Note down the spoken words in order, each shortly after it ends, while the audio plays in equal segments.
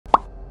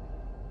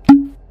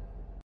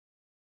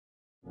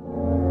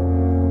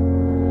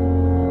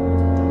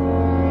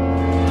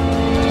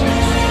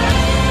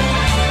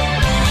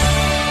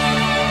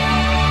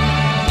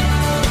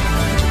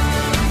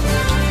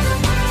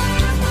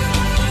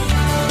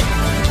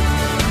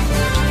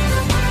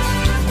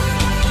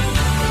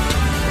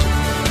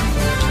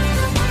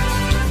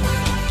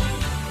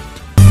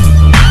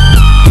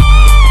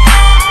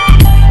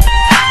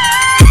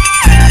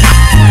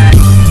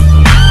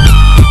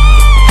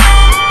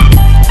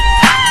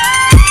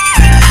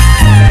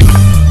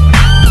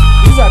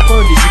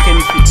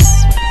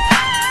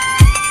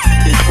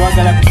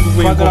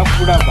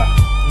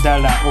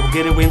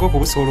obugere bw'enkoko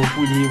busobola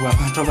okuliibwa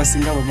abantu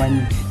abasinga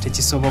bamanyi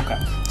tekisoboka.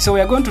 So we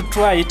are going to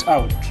try it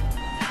out.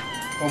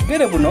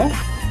 Obugere buno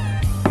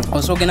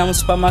osobola okugenda mu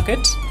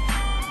supermarket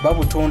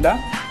babutunda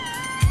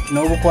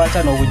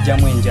n'obukwata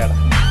n'obugyamu enjala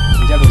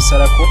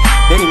ozisalako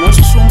then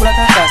n'osusumbula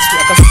akasusu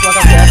akasookako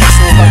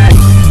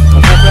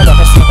okulaba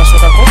akasusu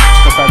akasookako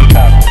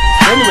tokalikaako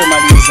then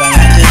wemaliriza nga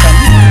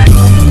nteekamu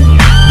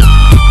omunnyo.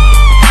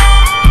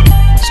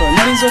 So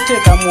emaliriza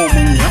oteekamu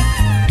omunnyo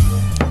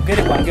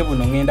obugere bwange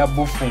buno ngenda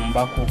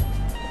bufumbako.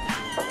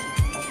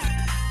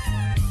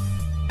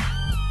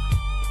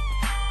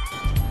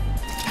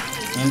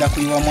 Ngenda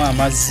kuyiwamu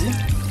amazzi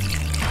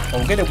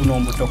obugere buno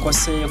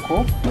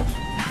mbutokoseeko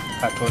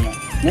katono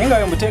naye nga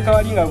bwemuteeka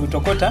wali nga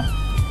butokota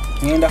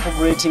ngenda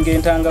kugratinga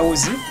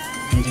entangawuzi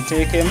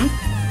ngiteekemu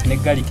ne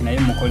garlic naye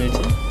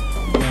mukoleki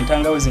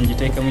entangawuzi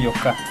ngiteekemu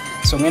yokka.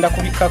 So ngenda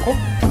kubikkako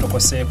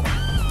tutokoseeko.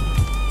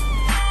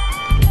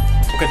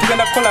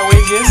 Tugenda kukola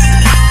wedges.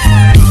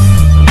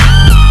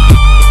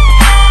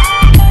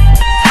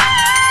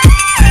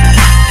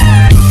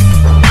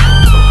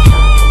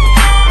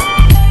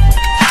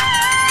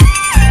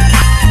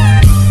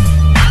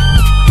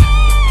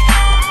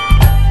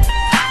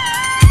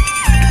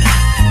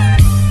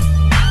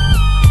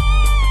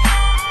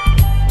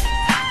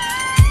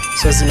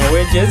 So zino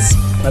wedges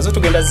nazo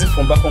tugenda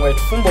zifumbako nga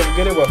tufumba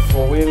obugere bwaffe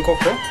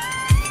obw'enkoko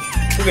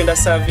tugenda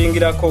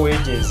savingirako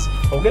wedges.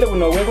 Obugere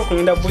buno obw'enkoko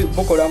ngenda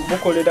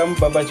bukoleramu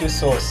barbecue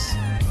sauce.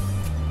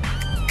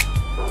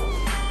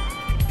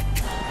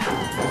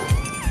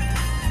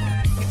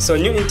 So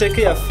new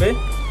intake yaffe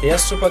eya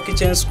Super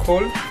Kitchen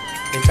School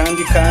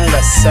etandika nga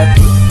 3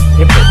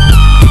 April.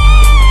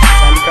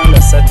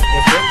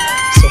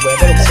 So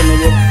bw'ayagala okusoma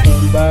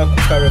ebyokufumba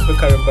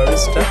kukare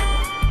barista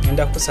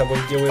ngenda kusaba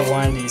ojje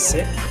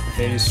weewandiise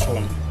very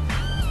soon.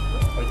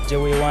 Ojje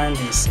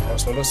weewandiise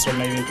osobola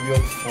okusoma ebintu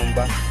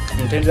by'okufumba ku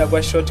mutendera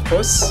gwa short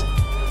course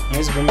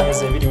mwezi gumu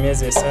myezi 2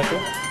 myezi 3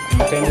 ku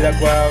mutendera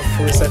gwa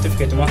full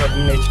certificate mwaka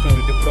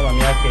 1.5 diploma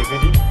myaka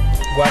 2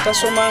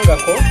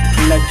 gwatasomangako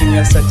tulina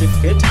junior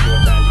certificate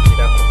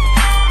gyotandikirako.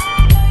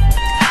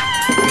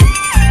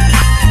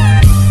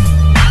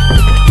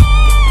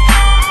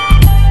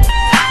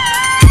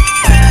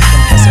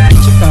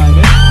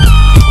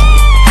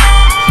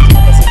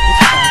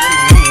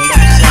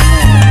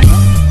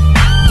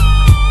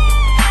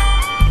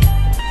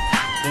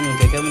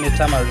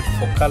 Turmeric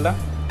for color.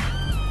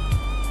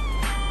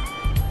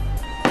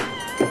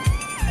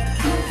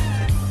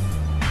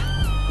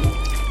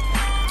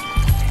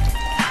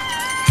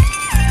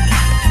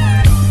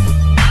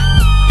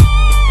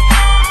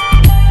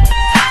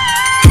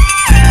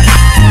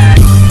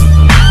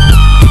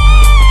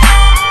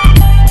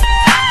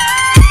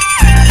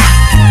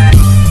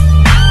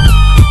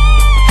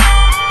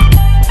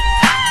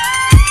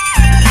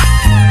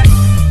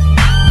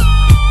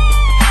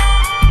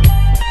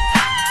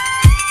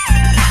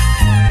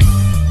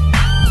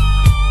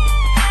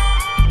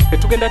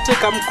 Tugenda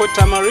teekamuko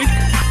turmeric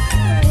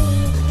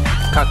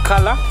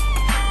kakala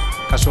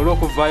kasobole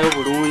okuvaayo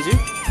bulungi.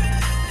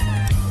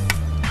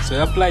 So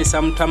you apply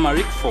some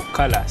turmeric for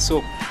color.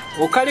 So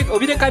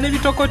obireka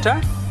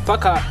nebitokota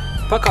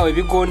paka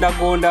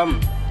webigondagondamu.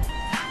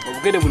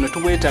 Obugere buno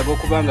tubwetaaga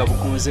okuba nga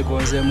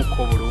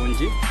bugonzegonzeemuko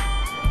bulungi.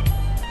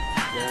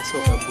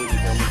 Yasooka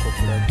buligamuko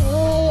kulaga.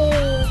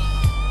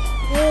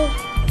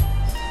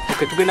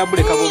 Okay, tugenda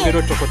buleka bwongera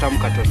otokotamu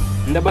katono.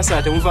 Ndabasa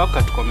ate muvaako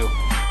katukomewo.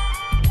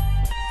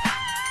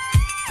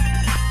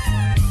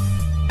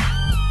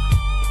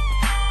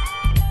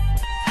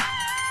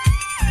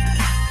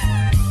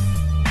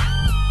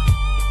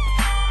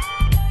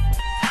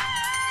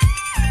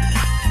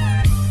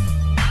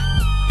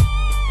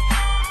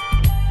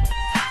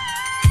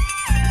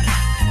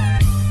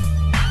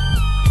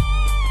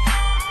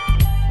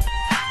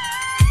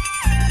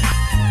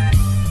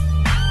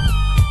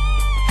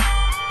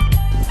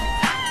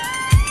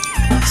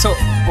 So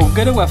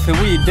obugere bwaffe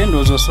buyidde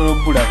ndowooza osobola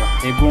obulaba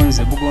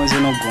bugonze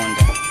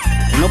n'ogonda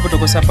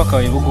n'obutokosa paka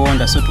we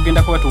bugonda. So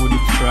tugenda kuba tuwuli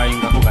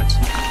fryingako kati.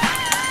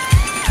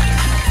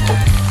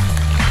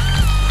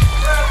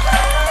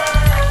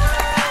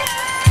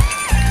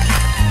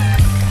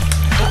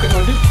 Okay,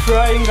 on deep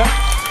fryinga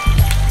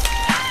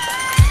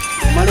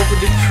omala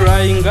okudeep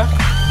fryinga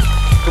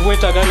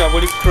tubwetaaga nga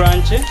buli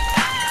crunchy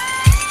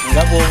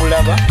nga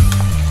bw'obulaba.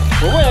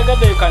 Oba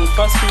oyagadde you can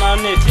first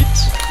marinate it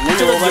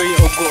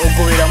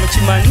ogobera mu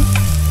kimanyi.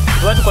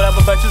 Tuba tukola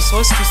barbecue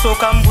sauce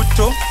tusooka mu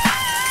butto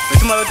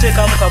wetumala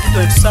oteekamu kabuto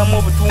netusaamu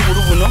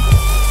obutungulu buno.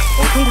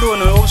 Obutungulu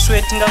buno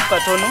obuswetingako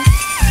katono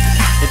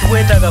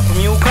tetubwetaaga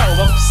kumyuka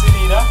oba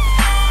kusirira.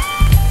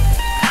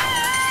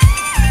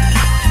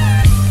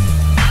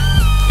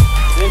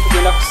 Then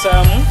tugenda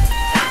kusaamu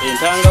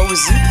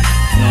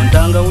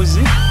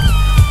entangawuzi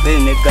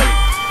then ne garlic.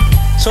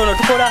 So no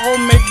tukola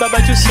homemade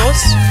barbecue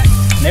sauce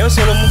naye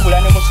osobola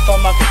omugula ne mu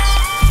supermarket.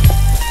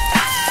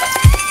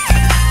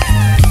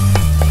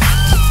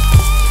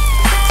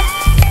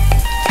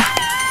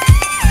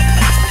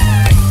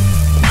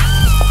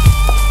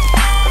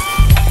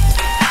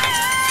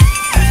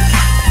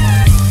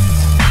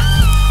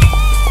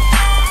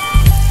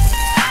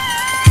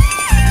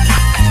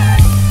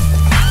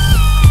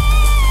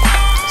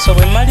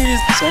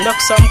 So enda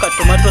kusaamu ka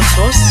tomato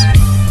sauce.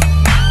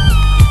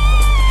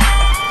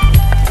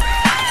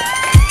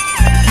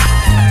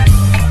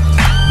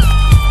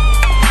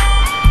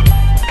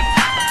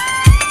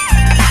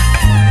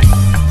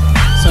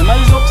 So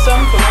maliza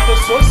okusaamu tomato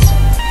sauce.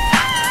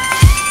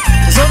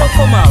 Zoba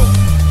komao.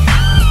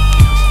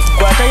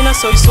 Gwataina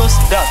soy sauce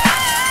dark.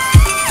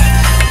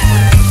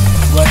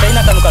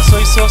 Gwataina kanu ka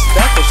soy sauce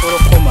dark osobola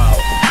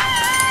okukomaawo.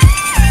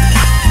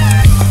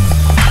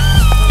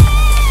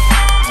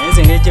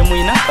 Nze ngeje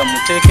muina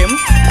kamuteekemu.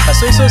 Ka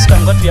soy sauce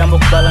kanu katuyamba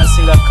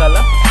okubalansinga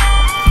color.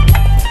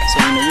 So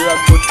you are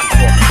good to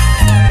go.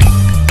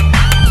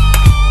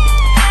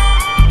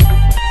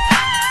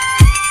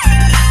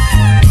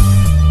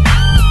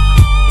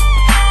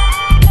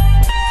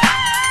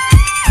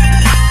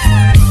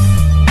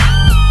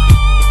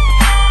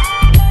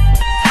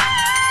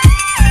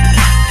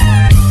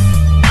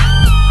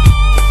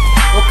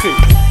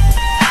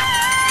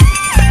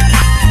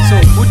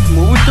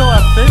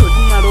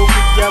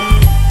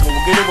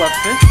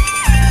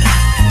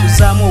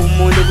 Tuzaamu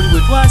obumonde buli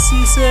bwe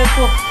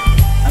twasiiseeko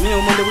amina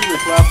obumonde buli bwe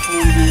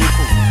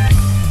twafumbyeko.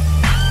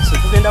 So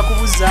tugenda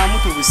kubuzaamu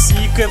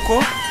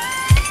tubusiikeko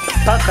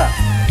paka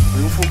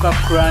bwe bufuuka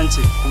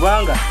crunchy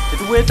kubanga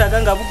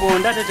tetubwetaaga nga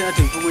bugonda ate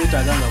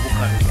tetubwetaaga nga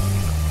bukalu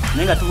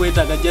naye nga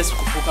tubwetaaga just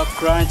kufuuka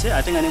crunchy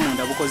ate nga ne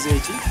munda bukoze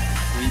eki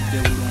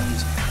buyidde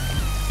bulungi.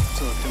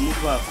 So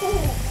temuvaako.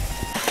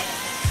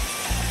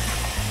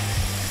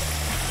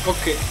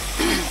 Okay.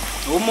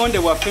 Obumonde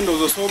bwaffe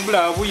ndowooza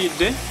osobola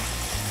abuyidde.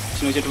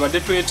 Kino kye tubadde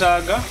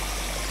twetaaga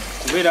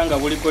kubeera nga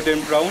buli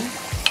golden brown.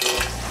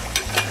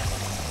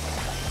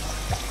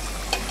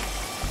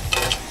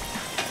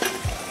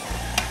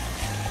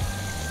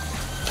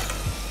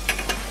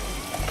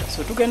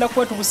 So tugenda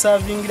kuba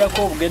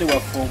tubusaavingirako obugere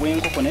bwaffe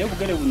obw'enkoko naye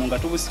obugere buno nga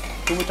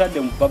tubutadde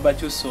mu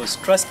barbecue sauce.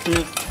 Trust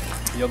me,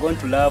 you're going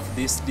to love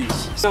this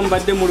dish.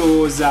 Mubadde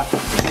mulowooza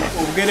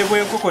obugere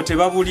bw'enkoko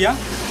tebabulya.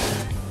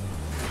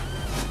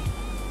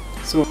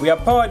 So we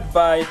are powered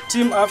by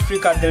Team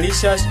Africa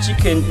Delicious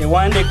Chicken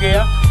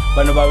Ewandegeya.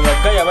 Bano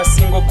babagaya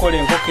abasinga okukola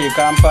enkoko e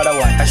Kampala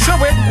wano.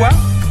 Ashobweggwa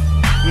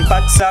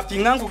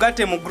mpatsapinga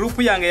nkugate mu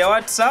group yange ya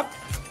WhatsApp.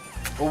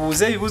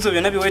 Obuuze ebibuuzo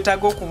byonna bye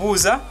weetaaga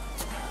okubuuza.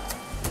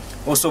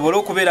 Osobola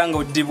okubeera nga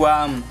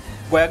oddibwamu.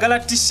 Bw'oyagala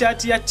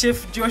t-shirt ya Chef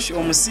Josh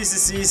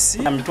omusiisisiisi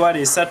emitwalo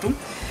 3.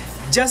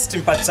 Just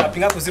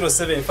mpatsapinga ku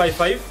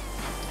 0755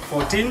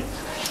 14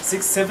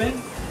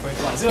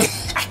 67.10.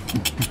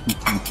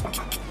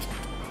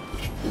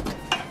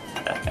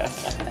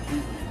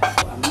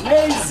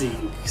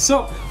 Amazing.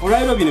 So,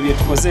 olwaliro bino bye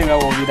tukoze nga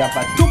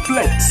wobiraba 2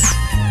 plates.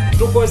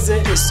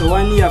 Tukoze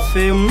esowani ya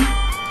femu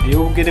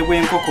ey'obugere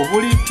bw'enkoko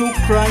buli too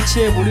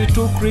crunchy, buli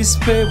too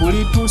crispy,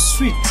 buli too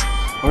sweet.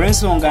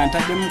 Olw'ensonga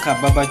ntaddemu ka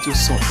barbecue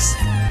sauce.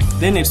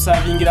 Then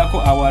etusavingirako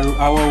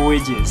our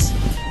wedges.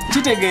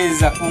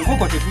 Kitegeeza ku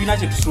nkoko tetulina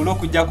kye tusuula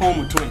okuggyako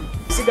omutwe.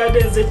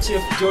 Sigadde nze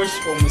Chef Josh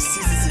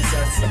omusiisisiisi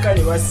asiika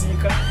ne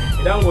basiika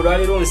era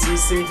ng'olwaliro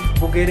nsiise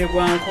bugere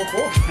bwa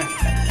nkoko.